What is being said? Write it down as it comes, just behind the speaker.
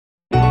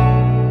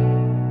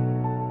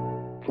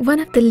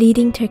One of the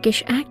leading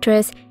Turkish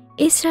actresses,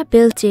 Esra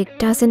Bilgiç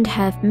doesn't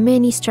have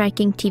many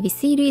striking TV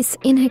series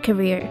in her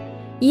career.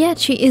 Yet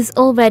she is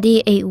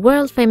already a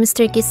world-famous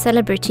Turkish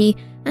celebrity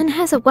and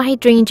has a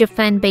wide range of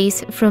fan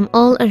base from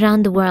all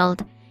around the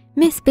world.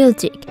 Miss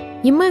Bilgic,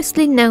 you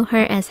mostly know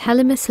her as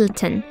Halima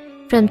Sultan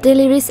from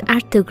Deliri's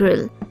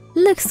Ertugrul,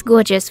 looks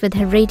gorgeous with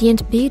her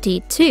radiant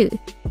beauty too.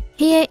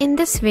 Here in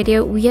this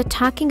video, we are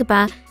talking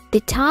about the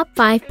top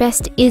 5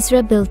 best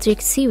Esra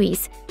Bilgic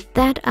series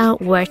that are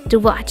worth to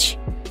watch.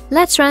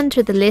 Let's run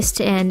through the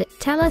list and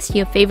tell us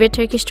your favorite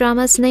Turkish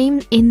drama's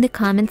name in the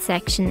comment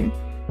section.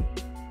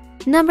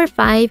 Number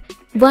 5.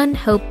 One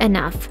Hope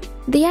Enough.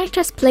 The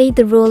actress played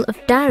the role of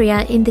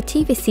Daria in the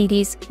TV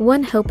series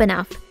One Hope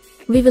Enough.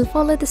 We will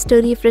follow the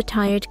story of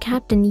retired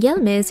Captain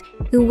Yilmaz,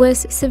 who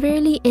was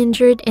severely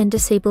injured and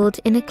disabled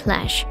in a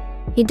clash.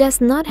 He does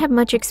not have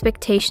much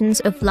expectations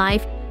of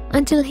life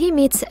until he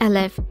meets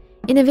Elif.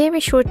 In a very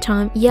short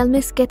time,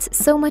 Yilmaz gets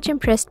so much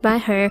impressed by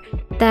her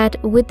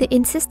that, with the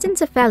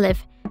insistence of Elif,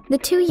 the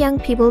two young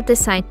people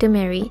decide to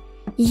marry.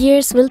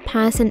 Years will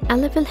pass and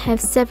Elif will have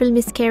several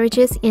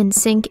miscarriages and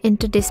sink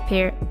into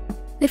despair.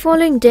 The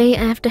following day,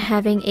 after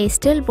having a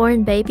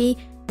stillborn baby,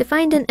 they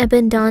find an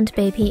abandoned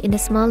baby in a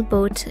small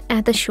boat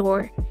at the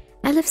shore.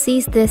 Elif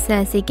sees this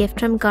as a gift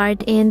from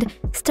God and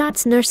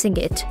starts nursing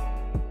it.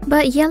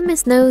 But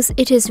Yilmaz knows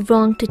it is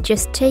wrong to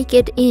just take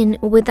it in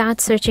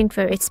without searching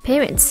for its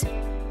parents.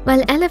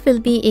 While Elif will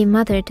be a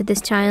mother to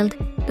this child,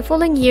 the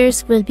following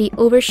years will be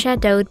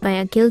overshadowed by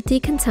a guilty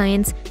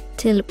conscience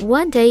till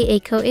one day a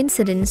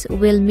coincidence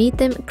will meet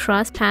them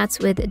cross paths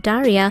with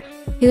Daria,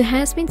 who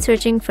has been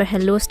searching for her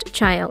lost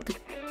child.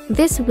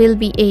 This will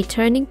be a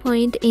turning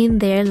point in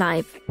their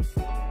life.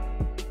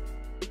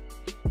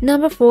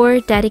 Number 4.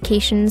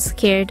 Dedication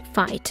Scared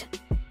Fight.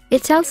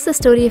 It tells the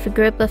story of a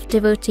group of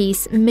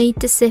devotees made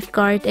to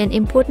safeguard an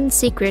important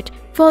secret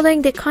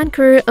following the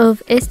conqueror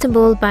of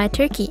Istanbul by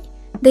Turkey.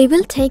 They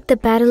will take the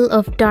battle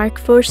of dark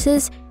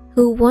forces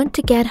who want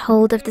to get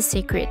hold of the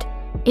secret.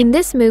 In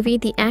this movie,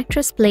 the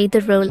actress played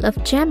the role of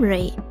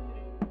Jamre.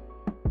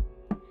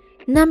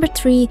 Number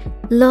 3.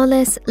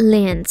 Lawless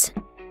Lands.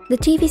 The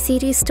TV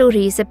series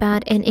stories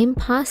about an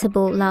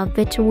impossible love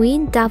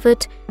between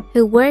David,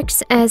 who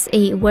works as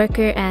a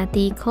worker at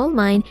the coal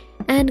mine,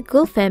 and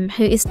Gulfem,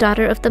 who is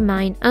daughter of the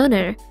mine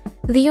owner.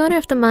 The owner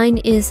of the mine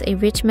is a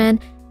rich man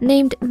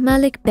named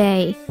Malik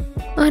Bey.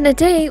 On a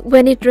day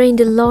when it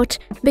rained a lot,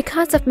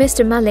 because of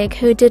Mr. Malik,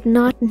 who did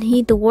not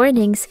heed the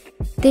warnings,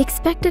 the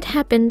expected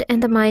happened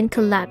and the mine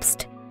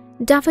collapsed.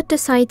 David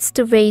decides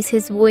to raise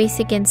his voice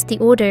against the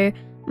order.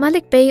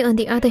 Malik Bey, on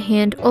the other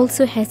hand,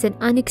 also has an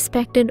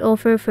unexpected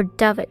offer for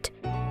David.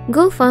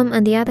 Gulfam,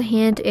 on the other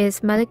hand,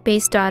 is Malik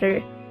Bey's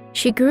daughter.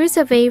 She grows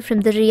away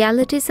from the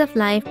realities of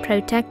life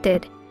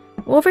protected.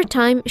 Over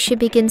time, she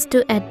begins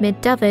to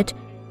admit David,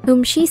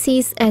 whom she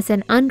sees as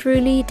an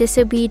unruly,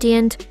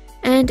 disobedient,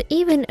 and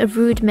even a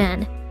rude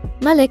man.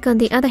 Malik, on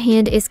the other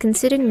hand, is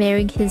considering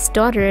marrying his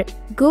daughter,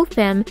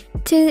 Gulfem,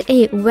 to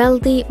a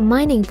wealthy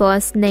mining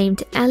boss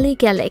named Ali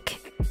Gelik.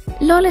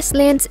 Lawless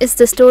Lands is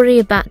the story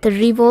about the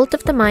revolt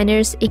of the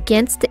miners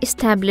against the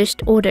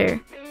established order.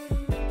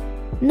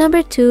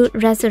 Number 2.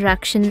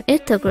 Resurrection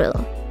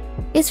Ertugrul.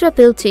 Esra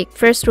Bilgic's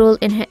first role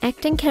in her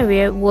acting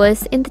career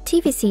was in the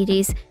TV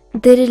series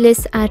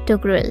Deliri's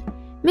Ertugrul.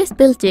 Miss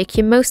Bilgic,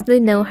 you mostly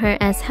know her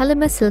as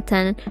Halima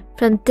Sultan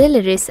from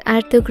Deliri's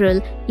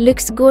Ertugrul,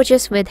 looks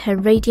gorgeous with her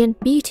radiant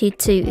beauty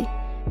too.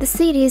 The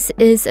series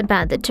is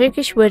about the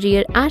Turkish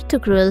warrior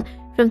Ertugrul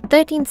from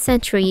 13th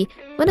century,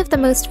 one of the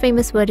most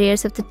famous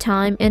warriors of the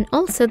time and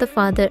also the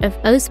father of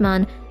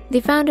Osman, the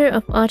founder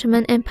of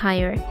Ottoman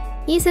Empire.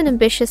 He is an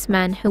ambitious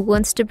man who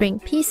wants to bring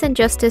peace and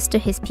justice to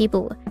his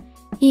people.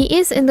 He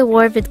is in the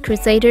war with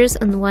Crusaders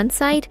on one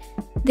side,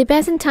 the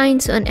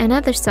Byzantines on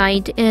another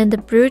side, and the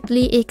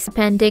brutally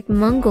expanding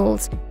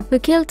Mongols, who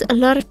killed a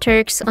lot of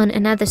Turks on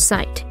another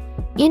side.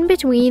 In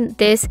between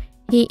this,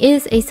 he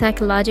is a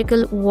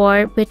psychological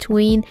war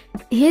between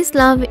his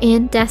love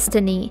and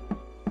destiny.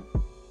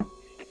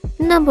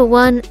 Number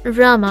 1.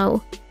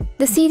 Ramo.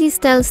 The series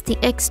tells the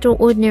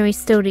extraordinary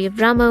story of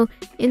Ramo,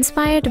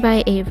 inspired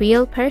by a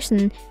real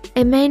person,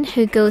 a man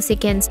who goes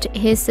against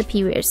his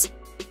superiors.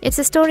 It's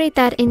a story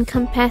that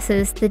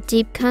encompasses the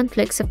deep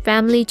conflicts of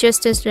family,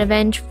 justice,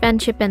 revenge,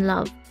 friendship, and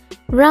love.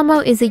 Ramo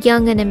is a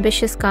young and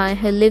ambitious guy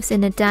who lives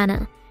in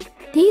Adana.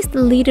 He is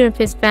the leader of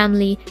his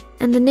family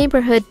and the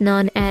neighborhood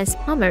known as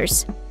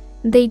Hummers.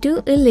 They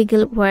do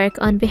illegal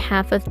work on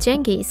behalf of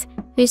Cengiz,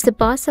 who is the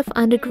boss of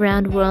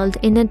underground world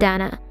in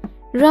Adana.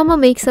 Ramo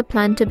makes a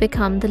plan to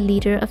become the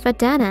leader of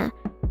Adana.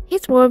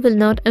 His war will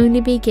not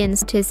only be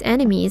against his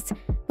enemies,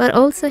 but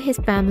also his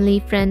family,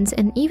 friends,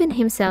 and even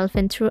himself,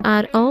 and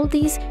throughout all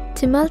these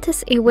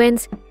tumultuous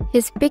events,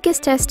 his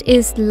biggest test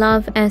is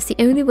love, as the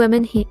only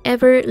woman he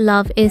ever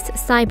loved is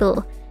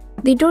Sibel,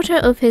 the daughter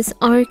of his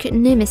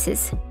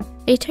arch-nemesis.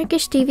 A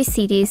Turkish TV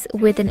series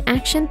with an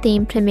action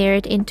theme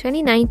premiered in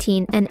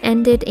 2019 and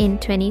ended in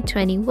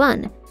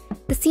 2021.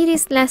 The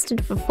series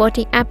lasted for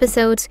 40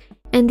 episodes,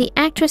 and the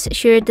actress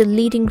shared the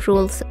leading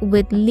roles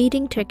with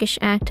leading Turkish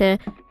actor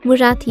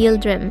Murat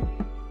Yildirim.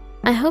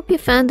 I hope you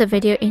found the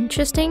video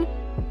interesting,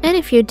 and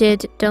if you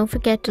did, don't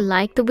forget to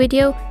like the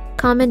video,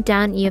 comment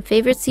down your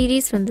favorite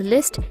series from the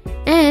list,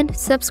 and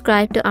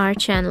subscribe to our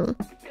channel.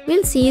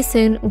 We'll see you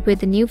soon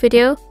with a new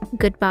video.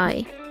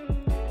 Goodbye.